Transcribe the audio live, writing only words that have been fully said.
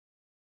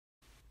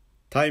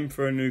Time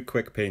for a new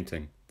quick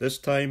painting. This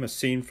time a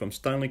scene from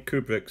Stanley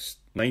Kubrick's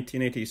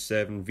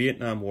 1987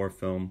 Vietnam War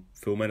film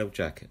Full Metal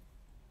Jacket.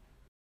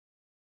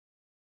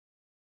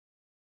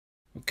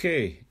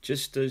 Okay,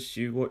 just as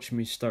you watch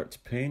me start to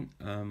paint,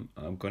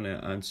 I'm going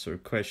to answer a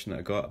question that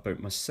I got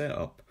about my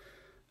setup.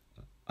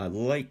 I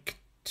like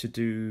to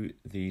do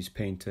these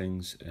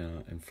paintings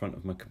in front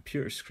of my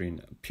computer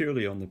screen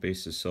purely on the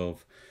basis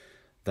of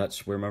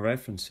that's where my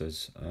reference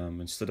is.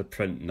 Instead of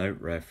printing out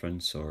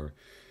reference or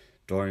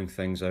drawing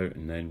things out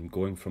and then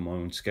going from my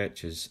own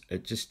sketches,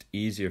 it's just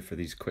easier for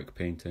these quick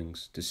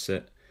paintings to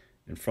sit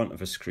in front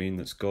of a screen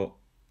that's got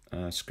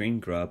a screen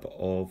grab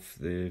of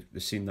the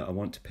scene that I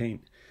want to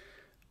paint.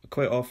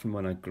 Quite often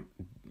when I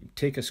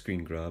take a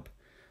screen grab,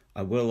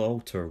 I will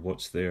alter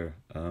what's there.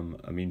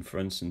 For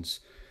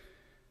instance,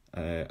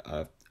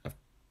 a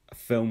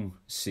film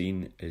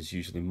scene is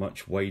usually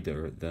much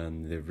wider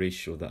than the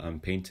ratio that I'm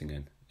painting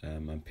in.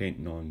 I'm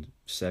painting on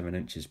 7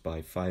 inches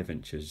by 5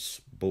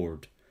 inches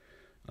board.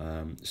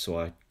 So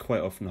I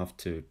quite often have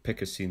to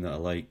pick a scene that I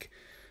like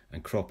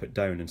and crop it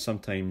down, and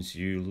sometimes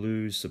you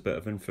lose a bit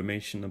of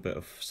information, a bit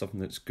of something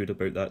that's good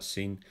about that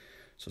scene,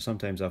 so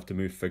sometimes I have to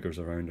move figures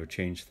around or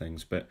change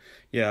things. But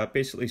yeah, I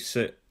basically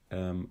sit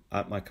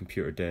at my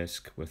computer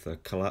desk with a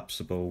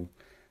collapsible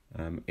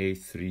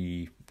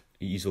A3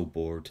 easel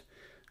board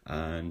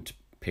and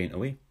paint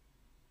away.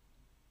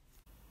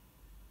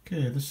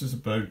 Okay, this is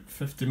about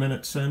 50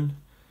 minutes in.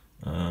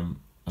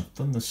 I've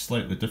done this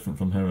slightly different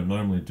from how I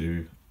normally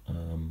do.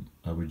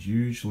 I would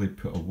usually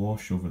put a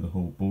wash over the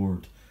whole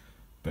board,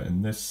 but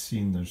in this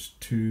scene there's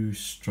 2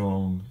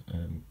 strong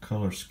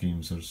colour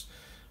schemes. There's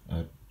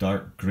a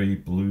dark grey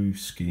blue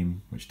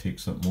scheme which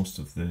takes up most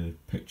of the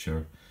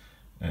picture,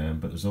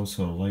 but there's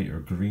also a lighter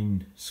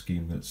green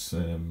scheme that's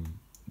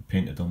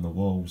painted on the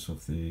walls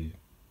of the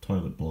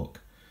toilet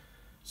block.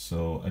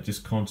 So I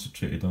just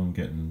concentrated on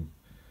getting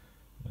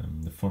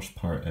the first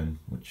part in,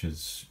 which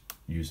is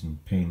using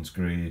Payne's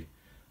grey,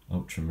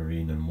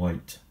 ultramarine and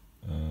white.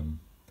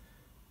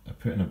 I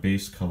put in a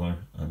base colour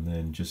and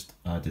then just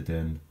added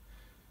in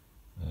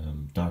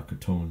darker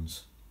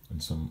tones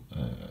and some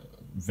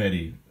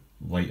very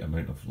light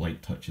amount of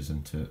light touches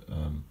into it.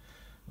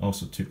 I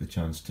also took the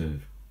chance to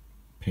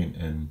paint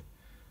in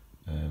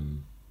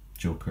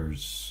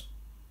Joker's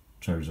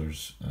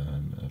trousers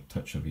and a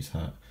touch of his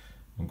hat.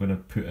 I'm going to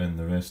put in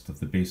the rest of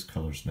the base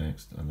colours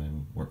next and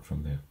then work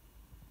from there.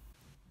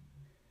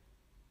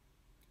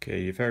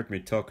 Okay, you've heard me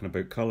talking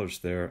about colours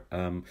there.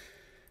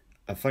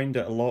 I find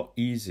it a lot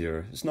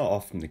easier. It's not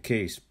often the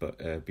case,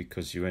 but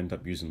because you end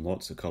up using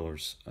lots of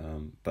colours.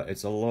 But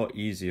it's a lot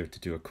easier to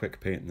do a quick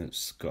painting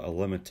that's got a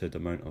limited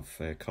amount of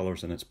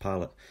colours in its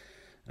palette.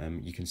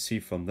 You can see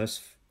from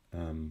this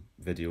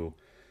video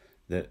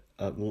that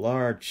a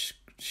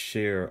large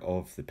share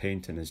of the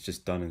painting is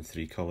just done in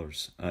 3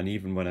 colours. And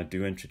even when I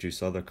do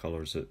introduce other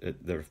colours,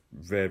 they're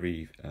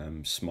very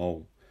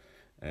small.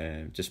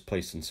 Just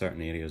placed in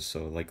certain areas,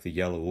 so like the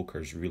yellow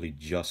ochre is really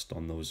just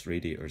on those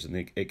radiators, and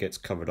it gets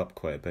covered up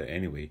quite a bit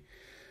anyway.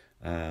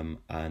 And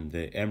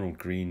the emerald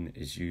green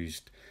is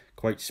used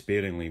quite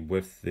sparingly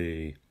with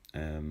the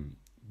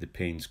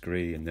Payne's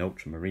grey and the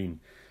ultramarine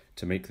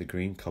to make the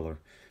green colour.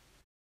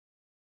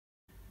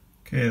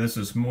 Okay, this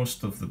is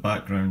most of the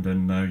background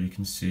in now. You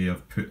can see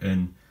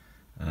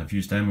I've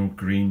used emerald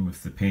green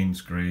with the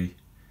Payne's grey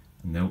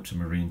and the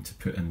ultramarine to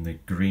put in the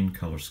green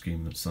colour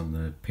scheme that's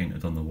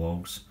painted on the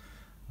walls.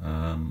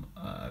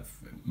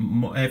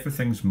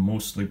 Everything's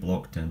mostly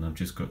blocked in. I've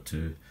just got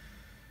to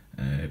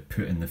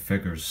put in the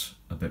figures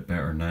a bit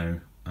better now,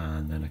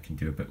 and then I can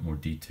do a bit more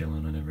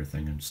detailing and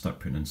everything and start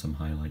putting in some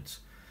highlights.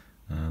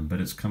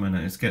 But it's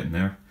getting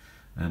there.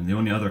 The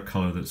only other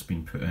colour that's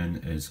been put in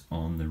is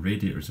on the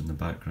radiators in the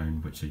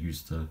background, which I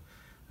used a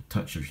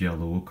touch of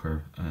yellow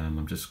ochre.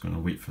 I'm just going to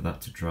wait for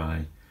that to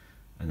dry,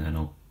 and then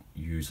I'll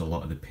use a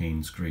lot of the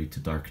Payne's grey to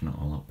darken it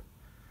all up.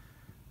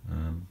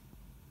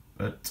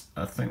 But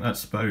I think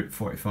that's about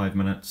 45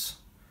 minutes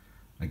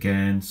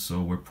again,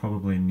 so we're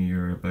probably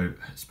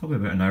it's probably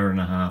about an hour and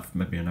a half,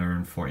 maybe an hour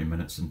and 40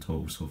 minutes in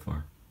total so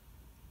far.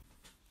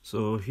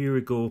 So here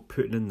we go,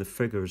 putting in the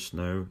figures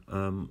now.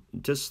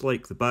 Just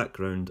like the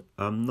background,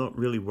 I'm not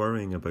really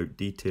worrying about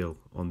detail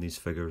on these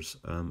figures.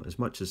 As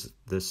much as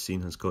this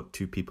scene has got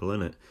 2 people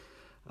in it,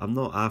 I'm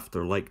not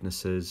after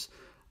likenesses.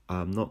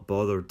 I'm not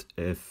bothered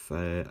if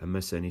I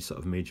miss any sort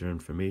of major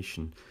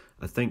information.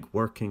 I think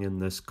working in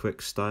this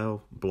quick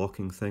style,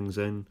 blocking things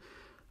in,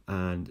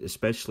 and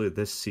especially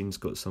this scene's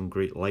got some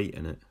great light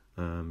in it.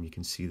 You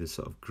can see the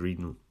sort of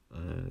green,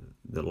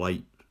 the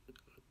light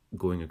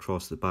going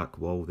across the back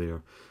wall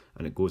there,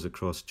 and it goes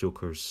across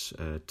Joker's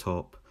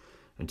top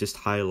and just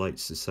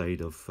highlights the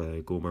side of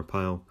Gomer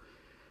Pyle.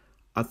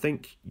 I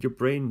think your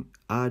brain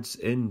adds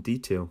in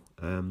detail.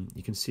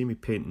 You can see me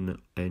painting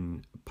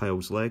in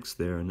Pyle's legs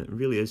there, and it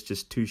really is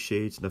just 2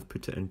 shades, and I've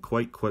put it in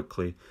quite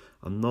quickly.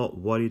 I'm not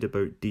worried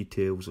about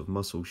details of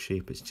muscle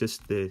shape. It's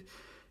just the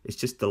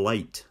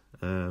light.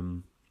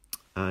 And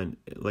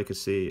like I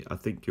say, I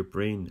think your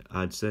brain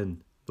adds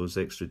in those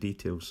extra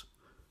details.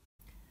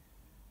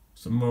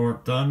 some more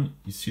work done.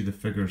 You see the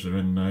figures are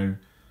in now.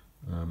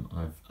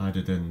 I've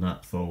added in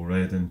Naphthol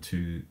Red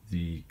into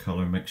the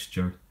colour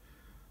mixture.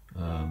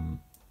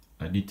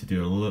 I need to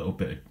do a little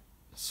bit of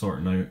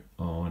sorting out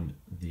on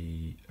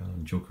the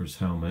Joker's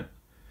helmet.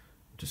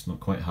 I'm just not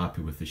quite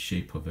happy with the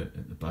shape of it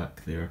at the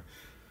back there.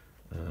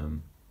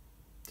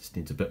 Just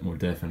needs a bit more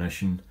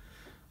definition.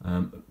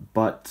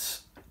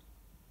 But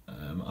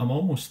I'm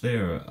almost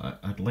there.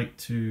 I'd like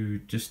to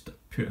just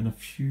put in a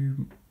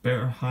few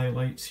better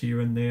highlights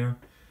here and there.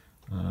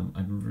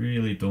 I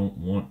really don't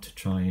want to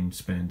try and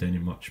spend any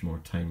much more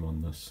time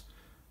on this.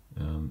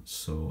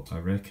 So I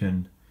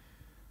reckon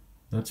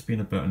that's been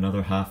about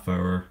another half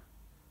hour,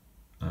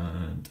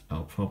 and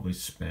I'll probably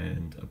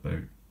spend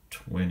about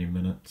 20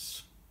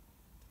 minutes,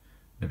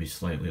 maybe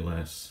slightly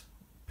less,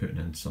 putting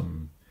in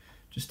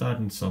just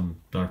adding some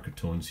darker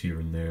tones here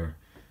and there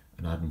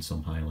and adding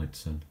some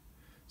highlights in.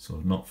 So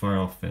not far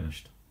off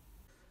finished.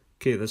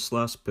 Okay, this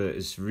last bit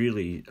is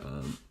really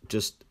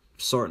just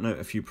sorting out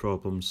a few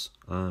problems.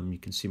 You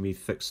can see me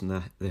fixing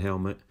the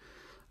helmet,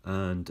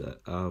 and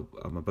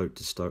I'm about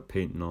to start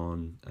painting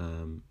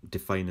on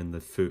defining the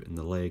foot and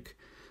the leg.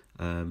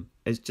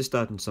 It's just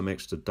adding some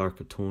extra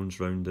darker tones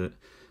around it.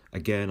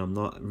 Again, I'm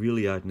not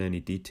really adding any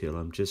detail.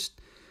 I'm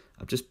just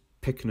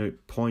picking out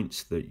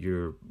points that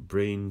your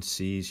brain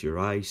sees, your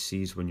eye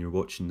sees when you're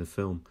watching the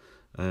film.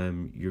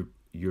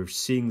 You're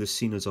seeing the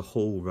scene as a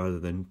whole rather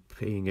than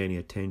paying any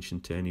attention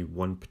to any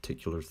one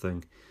particular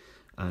thing.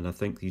 And I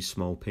think these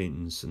small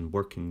paintings and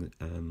working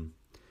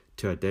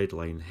to a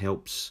deadline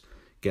helps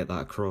get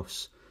that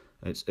across.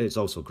 It's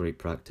also great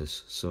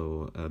practice,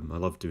 so I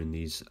love doing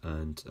these,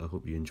 and I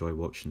hope you enjoy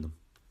watching them.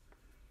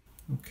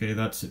 Okay,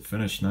 that's it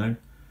finished now.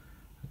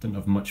 I didn't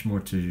have much more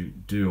to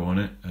do on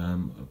it. I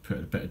put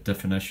a bit of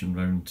definition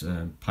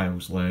around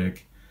Pyle's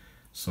leg,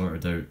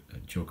 sorted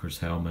out Joker's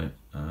helmet,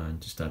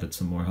 and just added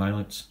some more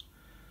highlights.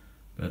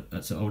 But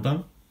that's it all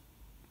done.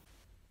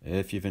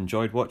 If you've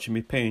enjoyed watching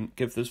me paint,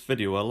 give this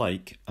video a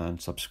like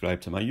and subscribe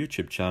to my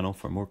YouTube channel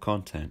for more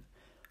content.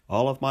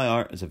 All of my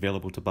art is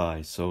available to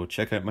buy, so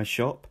check out my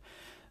shop.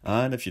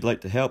 And if you'd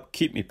like to help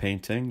keep me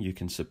painting, you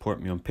can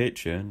support me on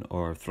Patreon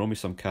or throw me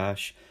some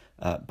cash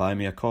at Buy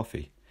Me a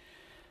Coffee.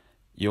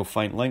 You'll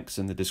find links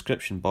in the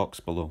description box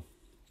below.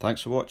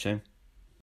 Thanks for watching.